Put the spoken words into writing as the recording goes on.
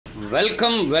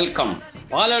Welcome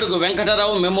Paladugu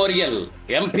Venkatarao memorial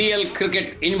MPL cricket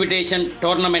invitation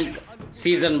tournament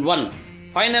season 1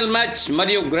 final match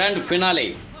మరియు grand finale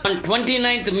on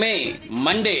 29th May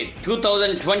Monday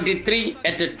 2023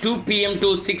 at 2 p.m. to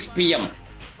 6 p.m.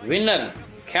 Winner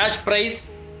cash prize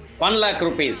 1 lakh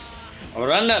rupees.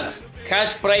 Runners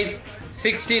cash prize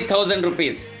 60,000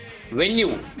 rupees.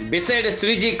 Venue beside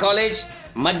Sriji College,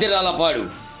 Madhiralapadu.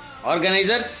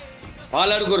 Organizers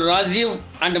Paladugu Rajiv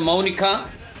and Maunika.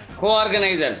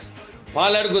 Co-organizers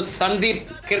Paladugu Sandeep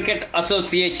Cricket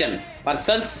Association.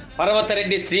 Persons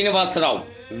Parvatareddy Srinivas Rao,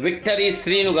 Victory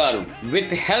Srinu Garu. With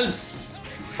helps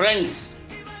friends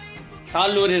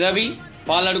Talluri Ravi,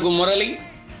 Paladugu Murali,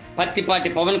 Pattipati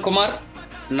Pavan Kumar,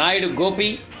 Naidu Gopi,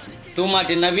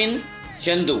 Tumati Navin,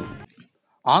 Chandu.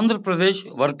 Andhra Pradesh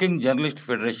working journalist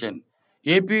federation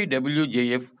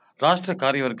APWJF రాష్ట్ర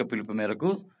కార్యవర్గ పిలుపు మేరకు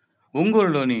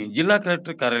ఒంగోలులోని జిల్లా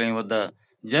collector కార్యాలయం వద్ద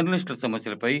జర్నలిస్టుల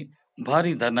సమస్యలపై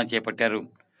భారీ ధర్నా చేపట్టారు.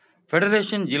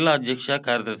 ఫెడరేషన్ జిల్లా అధ్యక్ష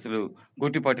కార్యదర్శులు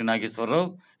గొట్టిపాటి నాగేశ్వరరావు,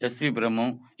 SV బ్రహ్మం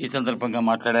ఈ సందర్భంగా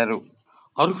మాట్లాడారు.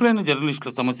 అర్హులైన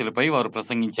జర్నలిస్టుల సమస్యలపై వారు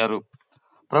ప్రసంగించారు.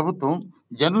 ప్రభుత్వం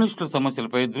జర్నలిస్టుల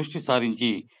సమస్యలపై దృష్టి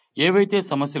సారించి ఏవైతే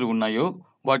సమస్యలు ఉన్నాయో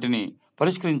వాటిని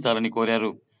పరిష్కరించాలని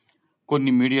కోరారు.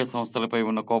 కొన్ని మీడియా సంస్థలపై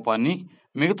ఉన్న కోపాన్ని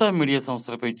మిగతా మీడియా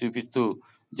సంస్థలపై చూపిస్తూ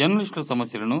జర్నలిస్టుల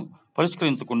సమస్యలను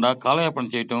పరిష్కరించకుండా కాలయాపన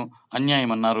చేయటం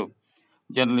అన్యాయమన్నారు.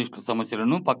 జర్నలిస్టుల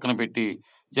సమస్యలను పక్కన పెట్టి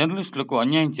జర్నలిస్టులకు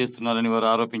అన్యాయం చేస్తున్నారని వారు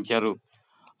ఆరోపించారు.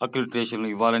 అక్రిడిటేషన్లు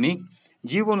ఇవ్వాలని,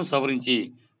 జీవోను సవరించి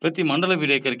ప్రతి మండల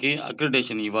విలేకరికి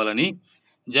అక్రిడిటేషన్ ఇవ్వాలని,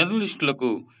 జర్నలిస్టులకు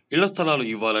ఇళ్ల స్థలాలు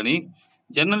ఇవ్వాలని,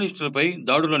 జర్నలిస్టులపై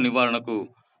దాడుల నివారణకు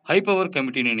హైపవర్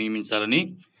కమిటీని నియమించాలని,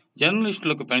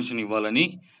 జర్నలిస్టులకు పెన్షన్ ఇవ్వాలని,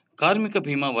 కార్మిక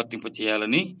బీమా వర్తింప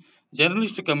చేయాలని,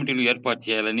 జర్నలిస్టు కమిటీలు ఏర్పాటు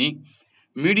చేయాలని,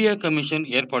 మీడియా కమిషన్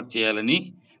ఏర్పాటు చేయాలని,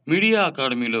 మీడియా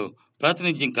అకాడమీలో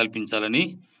ప్రాతినిధ్యం కల్పించాలని,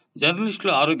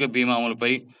 జర్నలిస్టుల ఆరోగ్య బీమా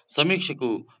అమలుపై సమీక్షకు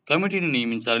కమిటీని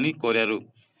నియమించాలని కోరారు.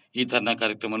 ఈ ధర్నా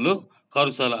కార్యక్రమంలో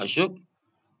కారుసాల Ashok,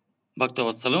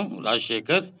 Bhaktavatsalam,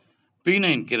 Rajasekhar,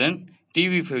 P9 Kiran,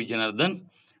 TV5 Janardhan,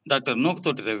 doctor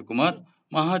Nokatoti Ravikumar,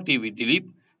 మహా టీవీ దిలీప్,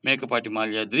 మేకపాటి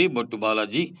మాల్యాద్రి, బొట్టు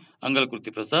బాలాజీ,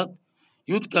 అంగలకుర్తి ప్రసాద్,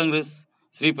 యూత్ కాంగ్రెస్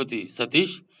శ్రీపతి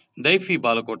సతీష్, డైఫీ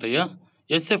బాలకోటయ్య,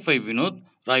 SFI వినోద్,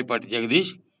 రాయపాటి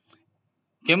జగదీష్,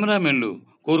 కెమెరామెన్లు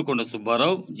కోరుకొండ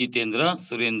సుబ్బారావు, జితేంద్ర,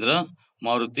 సురేంద్ర,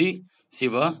 మారుతి,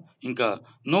 శివ, ఇంకా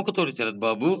నోకతోటి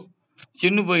శరత్బాబు,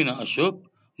 చిన్నుబోయిన అశోక్,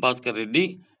 భాస్కర్ రెడ్డి,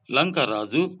 లంక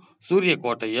రాజు, సూర్య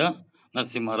Kotaiah,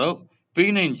 Narasimha Rao,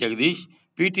 P9 Jagadish,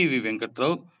 PTV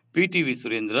Venkatrao, PTV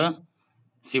Surendra,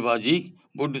 Shivaji,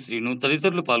 బొడ్డు శ్రీను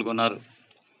తదితరులు పాల్గొన్నారు.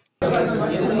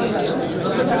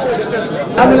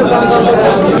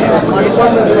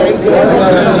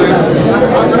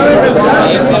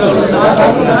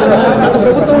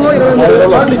 ప్రభుత్వంలో 23,000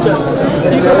 కార్డులు ఇచ్చారు.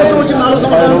 ఈ ప్రభుత్వం వచ్చి 4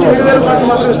 సంవత్సరాల నుంచి 7,000 కార్డులు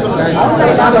మాత్రమే ఇస్తున్నారు.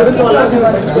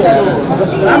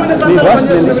 గ్రామీణ ప్రాంతాల్లో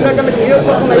పనిచేస్తున్న విలేకరులకు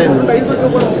నియోజకవర్గంలో 5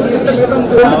 కూడా ఇస్తే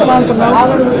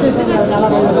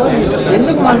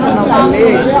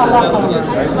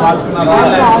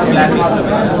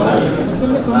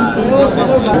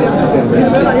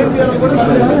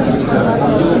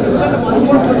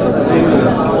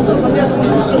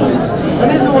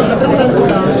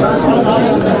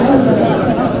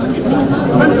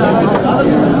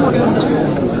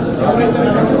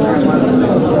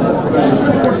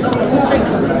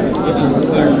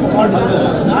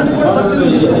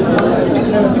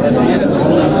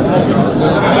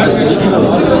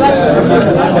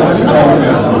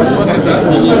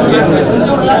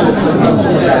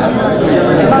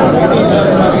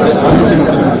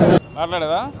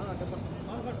మాట్లాడేదా?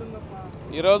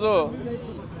 ఈరోజు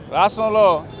రాష్ట్రంలో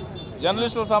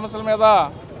జర్నలిస్టుల సమస్యల మీద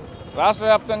రాష్ట్ర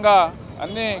వ్యాప్తంగా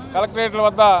అన్ని కలెక్టరేట్ల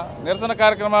వద్ద నిరసన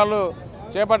కార్యక్రమాలు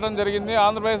చేపట్టడం జరిగింది.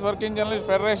 ఆంధ్రప్రదేశ్ వర్కింగ్ జర్నలిస్ట్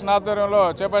ఫెడరేషన్ ఆధ్వర్యంలో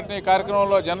చేపట్టిన ఈ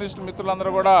కార్యక్రమంలో జర్నలిస్టు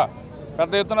మిత్రులందరూ కూడా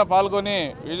పెద్ద ఎత్తున పాల్గొని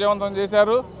విజయవంతం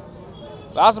చేశారు.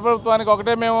 రాష్ట్ర ప్రభుత్వానికి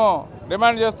ఒకటే మేము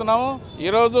డిమాండ్ చేస్తున్నాము.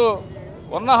 ఈరోజు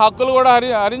ఉన్న హక్కులు కూడా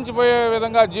హరించిపోయే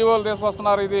విధంగా జీవోలు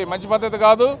తీసుకొస్తున్నారు. ఇది మంచి పద్ధతి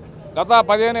కాదు. గత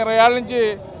 15-20 ఏళ్ళ నుంచి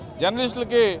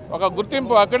జర్నలిస్టులకి ఒక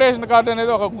గుర్తింపు, అక్రిడిటేషన్ కార్డు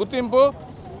అనేది ఒక గుర్తింపు.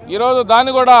 ఈరోజు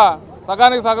దాన్ని కూడా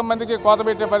సగానికి సగం మందికి కోత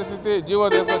పెట్టే పరిస్థితి జీవో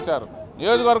తీసుకొచ్చారు.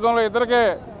 నియోజకవర్గంలో ఇద్దరికే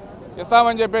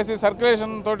ఇస్తామని చెప్పేసి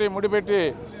సర్క్యులేషన్ తోటి ముడిపెట్టి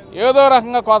ఏదో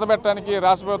రకంగా కోత పెట్టడానికి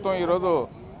రాష్ట్ర ప్రభుత్వం ఈరోజు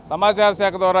సమాచార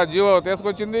శాఖ ద్వారా జీవో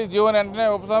తీసుకొచ్చింది. జీవోని వెంటనే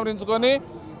ఉపసంహరించుకొని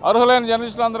అర్హులైన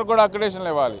జర్నలిస్టులందరూ కూడా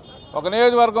అక్రిడిటేషన్లు ఇవ్వాలి. ఒక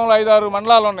నియోజకవర్గంలో 5-6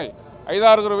 మండలాలు ఉన్నాయి,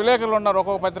 5-6 విలేకరులు ఉన్నారు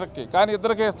ఒక్కొక్క పత్రికకి, కానీ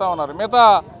ఇద్దరికే ఇస్తా ఉన్నారు. మిగతా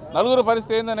 4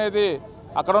 పరిస్థితి ఏందనేది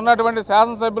అక్కడ ఉన్నటువంటి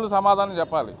శాసనసభ్యులు సమాధానం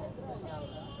చెప్పాలి.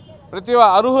 ప్రతి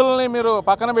అర్హులని మీరు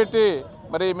పక్కన పెట్టి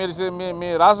మరి మీరు మీ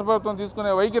రాష్ట్ర ప్రభుత్వం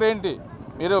తీసుకునే వైఖరి ఏంటి?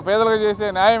 మీరు పేదలకు చేసే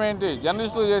న్యాయం ఏంటి,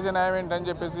 జర్నలిస్టులు చేసే న్యాయం ఏంటి అని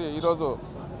చెప్పేసి ఈరోజు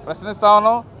ప్రశ్నిస్తా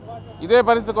ఉన్నాం. ఇదే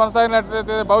పరిస్థితి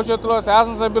కొనసాగినట్లయితే భవిష్యత్తులో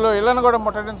శాసనసభ్యులు ఇళ్లను కూడా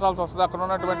ముట్టడించాల్సి వస్తుంది. అక్కడ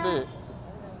ఉన్నటువంటి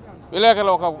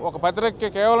విలేకరులు ఒక పత్రికకి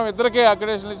కేవలం ఇద్దరికే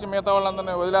అక్రిడేషన్లు ఇచ్చి మిగతా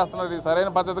వాళ్ళందరినీ వదిలేస్తున్నది సరైన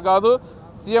పద్ధతి కాదు.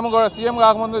 సీఎం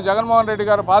కాకముందు జగన్మోహన్ రెడ్డి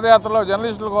గారు పాదయాత్రలో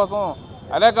జర్నలిస్టుల కోసం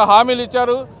అనేక హామీలు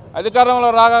ఇచ్చారు. అధికారంలో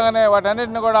రాగానే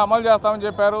వాటన్నిటిని కూడా అమలు చేస్తామని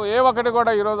చెప్పారు. ఏ ఒక్కటి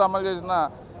కూడా ఈరోజు అమలు చేసిన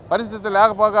పరిస్థితి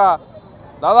లేకపోగా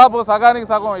దాదాపు సగానికి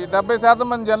సగం ఈ 70%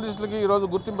 మంది జర్నలిస్టులకి ఈరోజు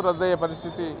గుర్తింపు రద్దయ్యే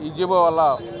పరిస్థితి ఈ జీవో వల్ల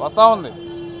వస్తూ ఉంది.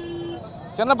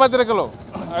 చిన్న పత్రికలు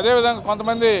అదేవిధంగా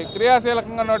కొంతమంది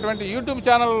క్రియాశీలకంగా ఉన్నటువంటి యూట్యూబ్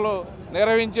ఛానళ్ళు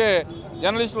నిర్వహించే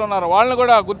జర్నలిస్టులు ఉన్నారు. వాళ్ళని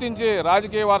కూడా గుర్తించి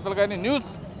రాజకీయ వార్తలు కానీ న్యూస్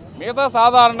మిగతా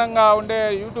సాధారణంగా ఉండే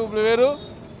యూట్యూబ్లు వేరు,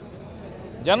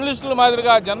 జర్నలిస్టుల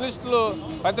మాదిరిగా జర్నలిస్టులు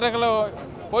పత్రికలు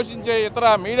పోషించే ఇతర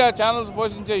మీడియా ఛానల్స్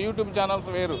పోషించే యూట్యూబ్ ఛానల్స్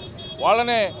వేరు.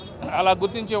 వాళ్ళనే అలా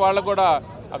గుర్తించి వాళ్ళకు కూడా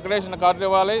అక్రిడేషన్ కార్డులు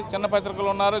ఇవ్వాలి. చిన్న పత్రికలు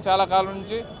ఉన్నారు చాలా కాలం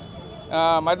నుంచి,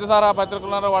 మధ్యతరహా పత్రికలు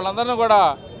ఉన్నారు, వాళ్ళందరినీ కూడా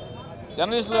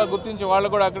జర్నలిస్టులుగా గుర్తించి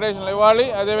వాళ్ళకు కూడా అక్రిడేషన్లు ఇవ్వాలి.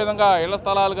 అదేవిధంగా ఇళ్ల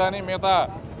స్థలాలు కానీ మిగతా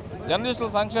జర్నలిస్టుల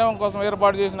సంక్షేమం కోసం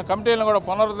ఏర్పాటు చేసిన కమిటీలను కూడా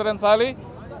పునరుద్ధరించాలి.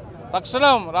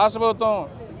 తక్షణం రాష్ట్ర ప్రభుత్వం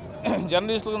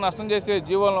జర్నలిస్టులకు నష్టం చేసే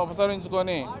జీవోలను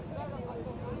ఉపసంహరించుకొని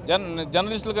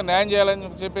జర్నలిస్టులకు న్యాయం చేయాలని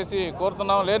చెప్పేసి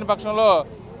కోరుతున్నాం. లేని పక్షంలో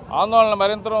ఆందోళన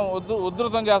మరింత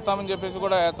ఉధృతం చేస్తామని చెప్పేసి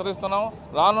కూడా హెచ్చరిస్తున్నాం.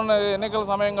 రానున్న ఎన్నికల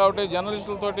సమయం కాబట్టి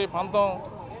జర్నలిస్టులతోటి పంతం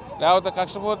లేకపోతే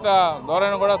కక్షపూర్త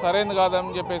ధోరణి కూడా సరైనది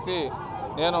కాదని చెప్పేసి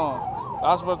నేను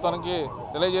రాష్ట్ర ప్రభుత్వానికి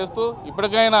తెలియజేస్తూ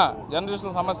ఇప్పటికైనా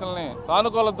జర్నలిస్టుల సమస్యలని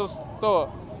సానుకూల దృష్టితో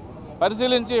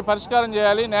పరిశీలించి పరిష్కారం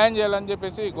చేయాలి, న్యాయం చేయాలని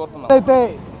చెప్పేసి కోరుతున్నాం. అయితే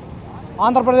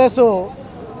ఆంధ్రప్రదేశ్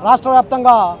రాష్ట్ర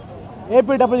వ్యాప్తంగా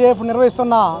APWJF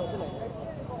నిర్వహిస్తున్న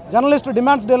జర్నలిస్టు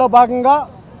డిమాండ్స్ డేలో భాగంగా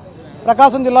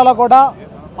ప్రకాశం జిల్లాలో కూడా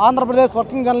ఆంధ్రప్రదేశ్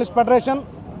వర్కింగ్ జర్నలిస్ట్ ఫెడరేషన్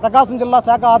ప్రకాశం జిల్లా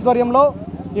శాఖ ఆధ్వర్యంలో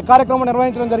ఈ కార్యక్రమం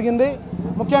నిర్వహించడం జరిగింది.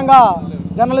 ముఖ్యంగా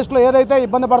జర్నలిస్టులు ఏదైతే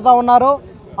ఇబ్బంది పడుతూ ఉన్నారో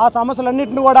ఆ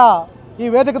సమస్యలన్నింటినీ కూడా ఈ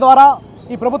వేదిక ద్వారా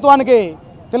ఈ ప్రభుత్వానికి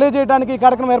తెలియజేయడానికి ఈ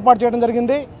కార్యక్రమం ఏర్పాటు చేయడం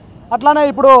జరిగింది. అట్లానే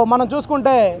ఇప్పుడు మనం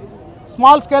చూసుకుంటే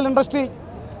స్మాల్ స్కేల్ ఇండస్ట్రీ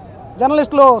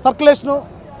జర్నలిస్టులు సర్క్యులేషను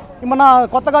మన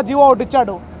కొత్తగా జీవో ఒకటి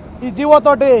ఇచ్చాడు. ఈ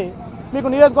జీవోతోటి మీకు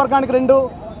నియోజకవర్గానికి 2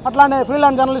 అట్లానే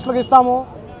ఫ్రీలాన్స్ జర్నలిస్టులకు ఇస్తాము.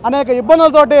 అనేక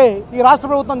ఇబ్బందులతోటి ఈ రాష్ట్ర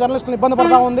ప్రభుత్వం జర్నలిస్టులను ఇబ్బంది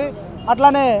పడుతూ ఉంది.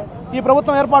 అట్లానే ఈ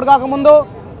ప్రభుత్వం ఏర్పాటు కాకముందు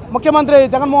ముఖ్యమంత్రి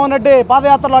జగన్మోహన్ రెడ్డి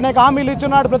పాదయాత్రలో అనేక హామీలు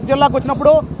ఇచ్చున్నాడు. ప్రతి జిల్లాకు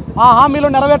వచ్చినప్పుడు ఆ హామీలు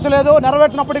నెరవేర్చలేదు.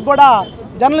 నెరవేర్చినప్పటికి కూడా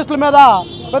జర్నలిస్టుల మీద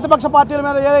ప్రతిపక్ష పార్టీల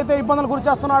మీద ఏదైతే ఇబ్బందులు గురి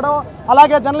చేస్తున్నాడో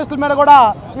అలాగే జర్నలిస్టుల మీద కూడా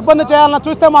ఇబ్బంది చేయాలని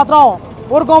చూస్తే మాత్రం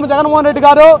ఊరుకోము జగన్మోహన్ రెడ్డి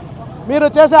గారు. మీరు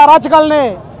చేసే అరాచకాలని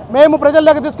మేము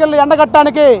ప్రజల్లోకి తీసుకెళ్లి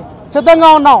ఎండగట్టడానికి సిద్ధంగా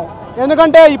ఉన్నాం.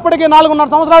 ఎందుకంటే ఇప్పటికీ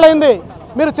 4.5 సంవత్సరాలు అయింది.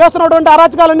 మీరు చేస్తున్నటువంటి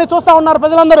అరాచకాలన్నీ చూస్తూ ఉన్నారు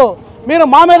ప్రజలందరూ. మీరు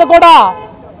మా మీద కూడా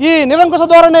ఈ నిరంకుశ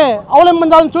ధోరణి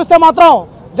అవలంబించాలని చూస్తే మాత్రం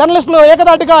జర్నలిస్టులు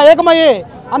ఏకదాటిగా ఏకమయ్యి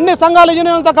అన్ని సంఘాల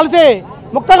యూనియన్లతో కలిసి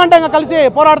ముక్తకంఠంగా కలిసి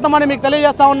పోరాడతామని మీకు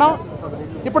తెలియజేస్తా ఉన్నాం.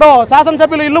 ఇప్పుడు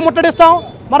శాసనసభ్యులు ఇల్లు ముట్టడిస్తాం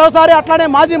మరోసారి. అట్లానే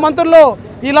మాజీ మంత్రులు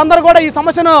వీళ్ళందరూ కూడా ఈ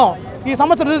సమస్య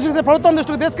ప్రభుత్వం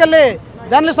దృష్టికి తీసుకెళ్లి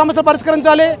జర్నలిస్ట్ సమస్యలు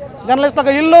పరిష్కరించాలి.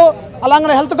 జర్నలిస్టులకు ఇల్లు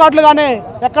అలాగే హెల్త్ కార్డులు కానీ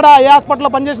ఎక్కడ ఏ హాస్పిటల్లో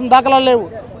పనిచేసిన దాఖలాలు లేవు.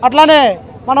 అట్లానే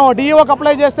మనం డిఈఓకి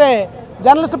అప్లై చేస్తే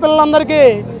జర్నలిస్ట్ పిల్లలందరికీ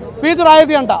ఫీజు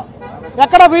రాయితీ అంట.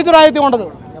 ఎక్కడ ఫీజు రాయితీ ఉండదు.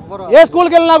 ఏ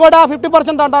స్కూల్కి వెళ్ళినా కూడా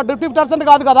 50% అంట. 50%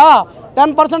 కాదు కదా,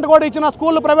 10% కూడా ఇచ్చిన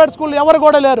స్కూళ్ళు ప్రైవేట్ స్కూళ్ళు ఎవరు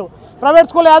కూడా లేరు. ప్రైవేట్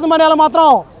స్కూల్ యాజమాన్యాలు మాత్రం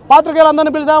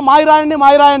పాత్రికేయులందరినీ పిలిచా మాయి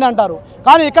రాయండి అంటారు.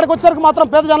 కానీ ఇక్కడికి వచ్చేసరికి మాత్రం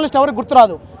పేద జర్నలిస్ట్ ఎవరికి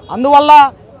గుర్తురాదు. అందువల్ల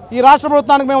ఈ రాష్ట్ర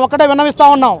ప్రభుత్వానికి మేము ఒక్కటే విన్నవిస్తూ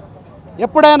ఉన్నాం.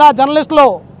 ఎప్పుడైనా జర్నలిస్టులు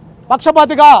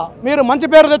పక్షపాతిగా మీరు మంచి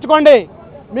పేరు తెచ్చుకోండి.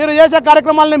 మీరు చేసే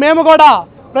కార్యక్రమాలని మేము కూడా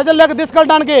ప్రజల్లోకి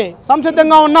తీసుకెళ్ళడానికి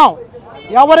సంసిద్ధంగా ఉన్నాం.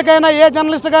 ఎవరికైనా ఏ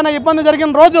జర్నలిస్టుకైనా ఇబ్బంది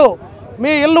జరిగిన రోజు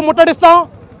మీ ఇల్లు ముట్టడిస్తాం.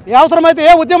 అవసరమైతే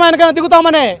ఏ ఉద్యమానికైనా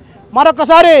దిగుతామని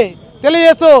మరొకసారి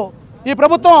తెలియజేస్తూ ఈ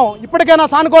ప్రభుత్వం ఇప్పటికైనా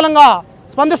సానుకూలంగా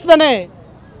స్పందిస్తుందని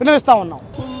విన్నవిస్తూ ఉన్నాం.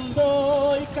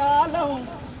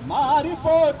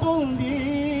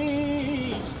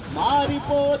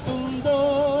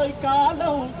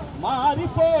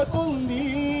 మారిపోతుంది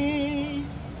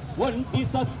ఒంటి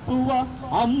సత్తువ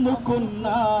అమ్ముకున్న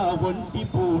ఒంటి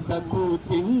పూటకు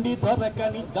తిండి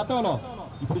దొరకని గతంలో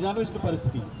ఇప్పుడు జర్నలిస్టుల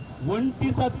పరిస్థితి. ఒంటి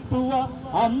సత్తువ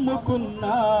అమ్ముకున్న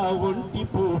ఒంటి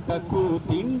పూటకు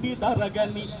తిండి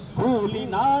దొరకని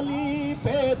కూలినాలి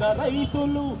పేద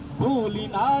రైతులు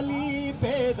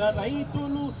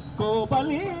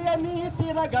కోబలి అని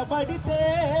తిరగబడితే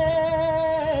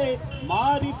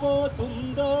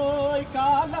మారిపోతుందో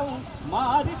కాలం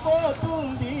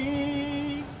మారిపోతుంది.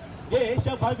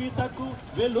 దేశ భవితకు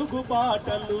వెలుగు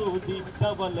బాటలు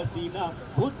దిద్దవలసిన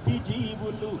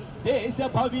బుద్ధిజీవులు, దేశ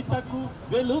భవితకు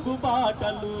వెలుగు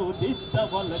బాటలు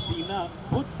దిద్దవలసిన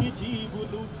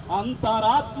బుద్ధిజీవులు,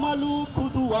 అంతరాత్మలు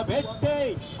కుదువబెట్టే,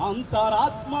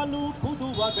 అంతరాత్మలు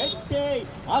కుదువబెట్టే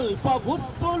అల్ప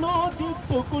బుద్ధులు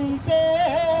దిద్దుకుంటే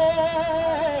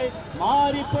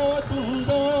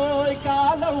మారిపోతుందో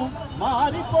కాలం,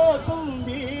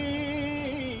 మారిపోతుంది,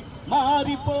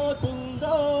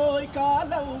 మారిపోతుందో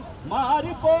కాలం,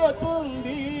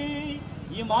 మారిపోతుంది.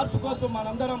 ఈ మార్పు కోసం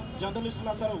మనందరం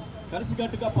జర్నలిస్టులందరూ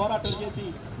కలిసికట్టుగా పోరాటం చేసి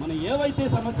మనం ఏవైతే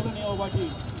సమస్యలు ఉన్నాయో వాటి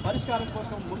పరిష్కారం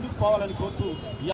కోసం ముందుకు పోవాలని కోరుతూ